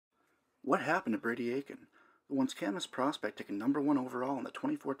What happened to Brady Aiken? The once can't-miss prospect taken #1 overall in the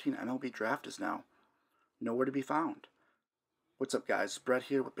 2014 MLB draft is now nowhere to be found. What's up, guys? Brett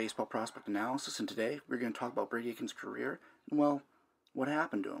here with Baseball Prospect Analysis, and today we're going to talk about Brady Aiken's career and, well, what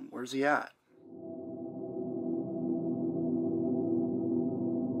happened to him? Where's he at?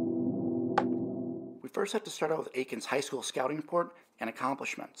 We first have to start out with Aiken's high school scouting report and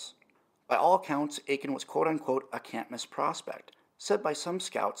accomplishments. By all accounts, Aiken was quote-unquote a can't-miss prospect, said by some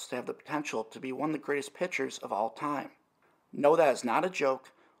scouts to have the potential to be one of the greatest pitchers of all time. No, that is not a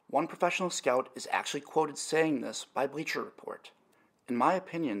joke. One professional scout is actually quoted saying this by Bleacher Report. In my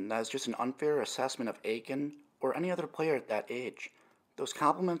opinion, that is just an unfair assessment of Aiken or any other player at that age. Those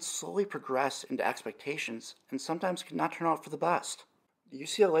compliments slowly progress into expectations and sometimes can not turn out for the best. The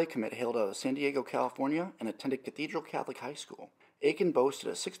UCLA commit hailed out of San Diego, California, and attended Cathedral Catholic High School. Aiken boasted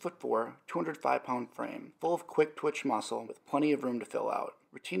a 6'4", 205-pound frame, full of quick twitch muscle with plenty of room to fill out,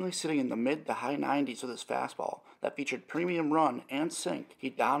 routinely sitting in the mid to high 90s with his fastball that featured premium run and sink.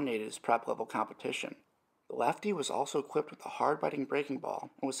 He dominated his prep-level competition. The lefty was also equipped with a hard-biting breaking ball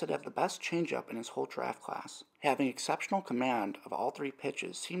and was said to have the best changeup in his whole draft class. Having exceptional command of all three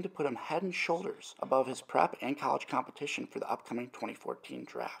pitches seemed to put him head and shoulders above his prep and college competition for the upcoming 2014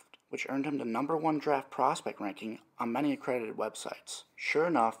 draft, which earned him the #1 draft prospect ranking on many accredited websites. Sure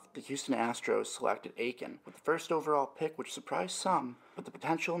enough, the Houston Astros selected Aiken with the first overall pick, which surprised some, but the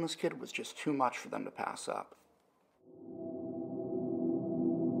potential in this kid was just too much for them to pass up.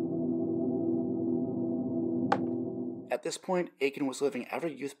 At this point, Aiken was living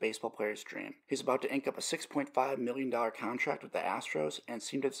every youth baseball player's dream. He was about to ink up a $6.5 million contract with the Astros, and it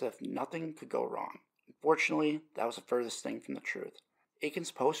seemed as if nothing could go wrong. Unfortunately, that was the furthest thing from the truth.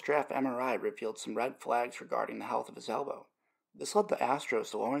 Aiken's post-draft MRI revealed some red flags regarding the health of his elbow. This led the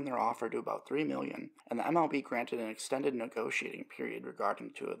Astros to lowering their offer to about $3 million, and the MLB granted an extended negotiating period regarding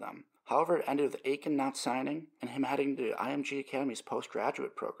the two of them. However, it ended with Aiken not signing and him heading to IMG Academy's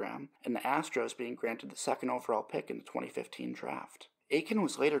postgraduate program, and the Astros being granted the second overall pick in the 2015 draft. Aiken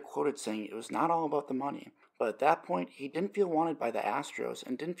was later quoted saying it was not all about the money, but at that point he didn't feel wanted by the Astros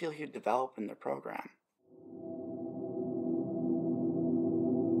and didn't feel he would develop in their program.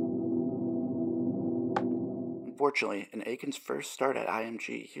 Unfortunately, in Aiken's first start at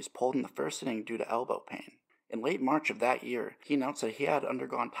IMG, he was pulled in the first inning due to elbow pain. In late March of that year, he announced that he had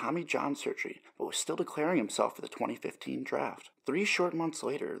undergone Tommy John surgery, but was still declaring himself for the 2015 draft. 3 short months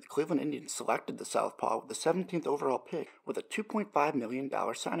later, the Cleveland Indians selected the southpaw with the 17th overall pick with a $2.5 million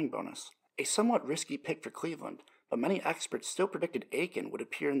signing bonus. A somewhat risky pick for Cleveland, but many experts still predicted Aiken would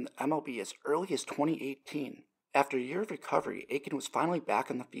appear in the MLB as early as 2018. After a year of recovery, Aiken was finally back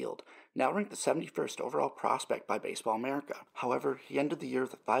on the field, now ranked the 71st overall prospect by Baseball America. However, he ended the year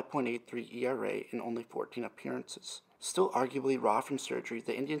with a 5.83 ERA in only 14 appearances. Still arguably raw from surgery,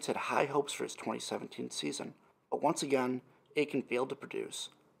 the Indians had high hopes for his 2017 season. But once again, Aiken failed to produce,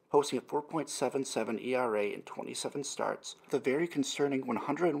 posting a 4.77 ERA in 27 starts, with a very concerning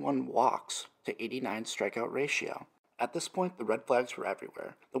 101 walks to 89 strikeout ratio. At this point, the red flags were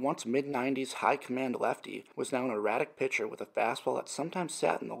everywhere. The once mid-90s high-command lefty was now an erratic pitcher with a fastball that sometimes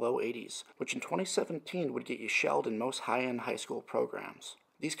sat in the low 80s, which in 2017 would get you shelled in most high-end high school programs.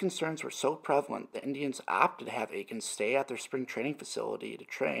 These concerns were so prevalent, the Indians opted to have Aiken stay at their spring training facility to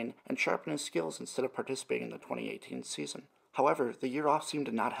train and sharpen his skills instead of participating in the 2018 season. However, the year off seemed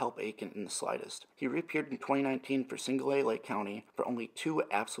to not help Aiken in the slightest. He reappeared in 2019 for Single A Lake County for only 2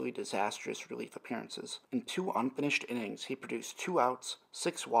 absolutely disastrous relief appearances. In 2 unfinished innings, he produced 2 outs,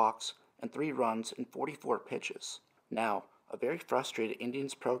 6 walks, and 3 runs in 44 pitches. Now, a very frustrated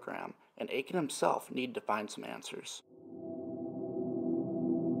Indians program, and Aiken himself needed to find some answers.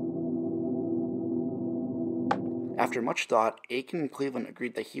 After much thought, Aiken and Cleveland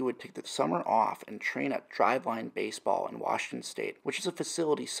agreed that he would take the summer off and train at Driveline Baseball in Washington State, which is a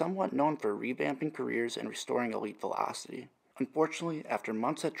facility somewhat known for revamping careers and restoring elite velocity. Unfortunately, after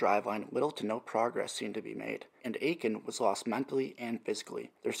months at Driveline, little to no progress seemed to be made, and Aiken was lost mentally and physically.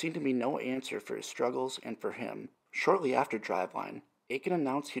 There seemed to be no answer for his struggles and for him. Shortly after Driveline, Aiken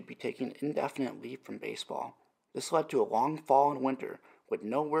announced he'd be taking indefinite leave from baseball. This led to a long fall and winter, with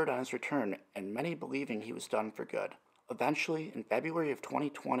no word on his return and many believing he was done for good. Eventually, in February of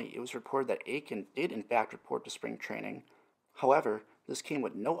 2020, it was reported that Aiken did in fact report to spring training. However, this came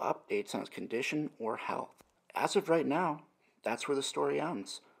with no updates on his condition or health. As of right now, that's where the story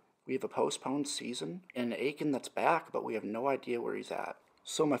ends. We have a postponed season and an Aiken that's back, but we have no idea where he's at.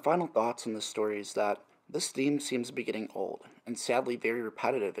 So my final thoughts on this story is that this theme seems to be getting old, and sadly very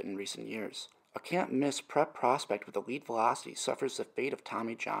repetitive in recent years. A can't-miss prep prospect with elite velocity suffers the fate of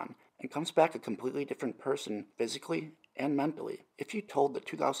Tommy John and comes back a completely different person physically and mentally. If you told the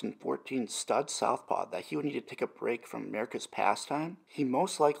 2014 stud southpaw that he would need to take a break from America's pastime, he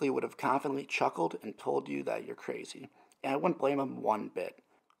most likely would have confidently chuckled and told you that you're crazy. And I wouldn't blame him one bit.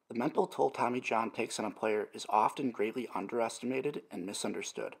 The mental toll Tommy John takes on a player is often greatly underestimated and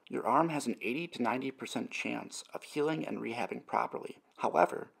misunderstood. Your arm has an 80 to 90% chance of healing and rehabbing properly.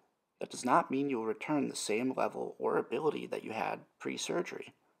 However, that does not mean you will return the same level or ability that you had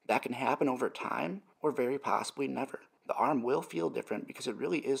pre-surgery. That can happen over time or very possibly never. The arm will feel different because it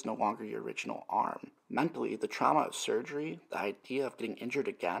really is no longer your original arm. Mentally, the trauma of surgery, the idea of getting injured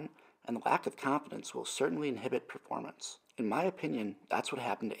again, and the lack of confidence will certainly inhibit performance. In my opinion, that's what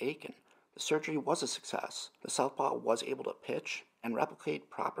happened to Aiken. The surgery was a success. The southpaw was able to pitch and replicate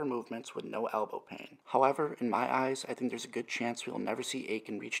proper movements with no elbow pain. However, in my eyes, I think there's a good chance we will never see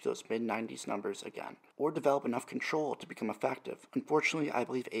Aiken reach those mid-90s numbers again, or develop enough control to become effective. Unfortunately, I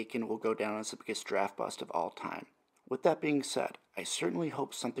believe Aiken will go down as the biggest draft bust of all time. With that being said, I certainly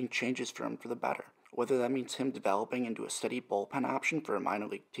hope something changes for him for the better. Whether that means him developing into a steady bullpen option for a minor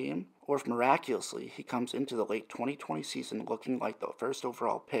league team, or if miraculously he comes into the late 2020 season looking like the first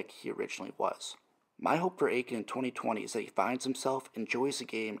overall pick he originally was. My hope for Aiken in 2020 is that he finds himself, enjoys the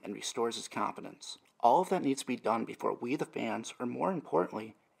game, and restores his confidence. All of that needs to be done before we, the fans, or more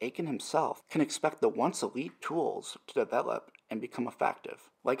importantly, Aiken himself, can expect the once elite tools to develop and become effective.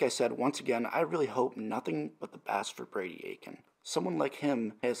 Like I said, once again, I really hope nothing but the best for Brady Aiken. Someone like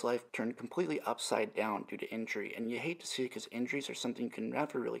him had his life turned completely upside down due to injury, and you hate to see it because injuries are something you can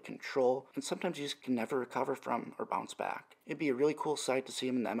never really control, and sometimes you just can never recover from or bounce back. It'd be a really cool sight to see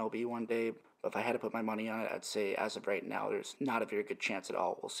him in the MLB one day, but if I had to put my money on it, I'd say as of right now, there's not a very good chance at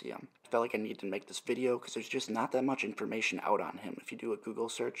all we'll see him. I felt like I needed to make this video because there's just not that much information out on him. If you do a Google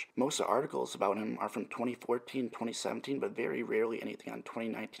search, most of the articles about him are from 2014, 2017, but very rarely anything on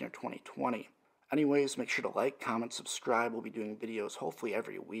 2019 or 2020. Anyways, make sure to like, comment, subscribe. We'll be doing videos hopefully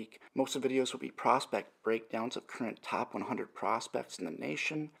every week. Most of the videos will be prospect breakdowns of current top 100 prospects in the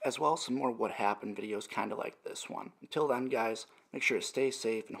nation, as well as some more what happened videos kind of like this one. Until then, guys, make sure to stay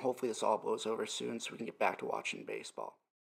safe, and hopefully this all blows over soon so we can get back to watching baseball.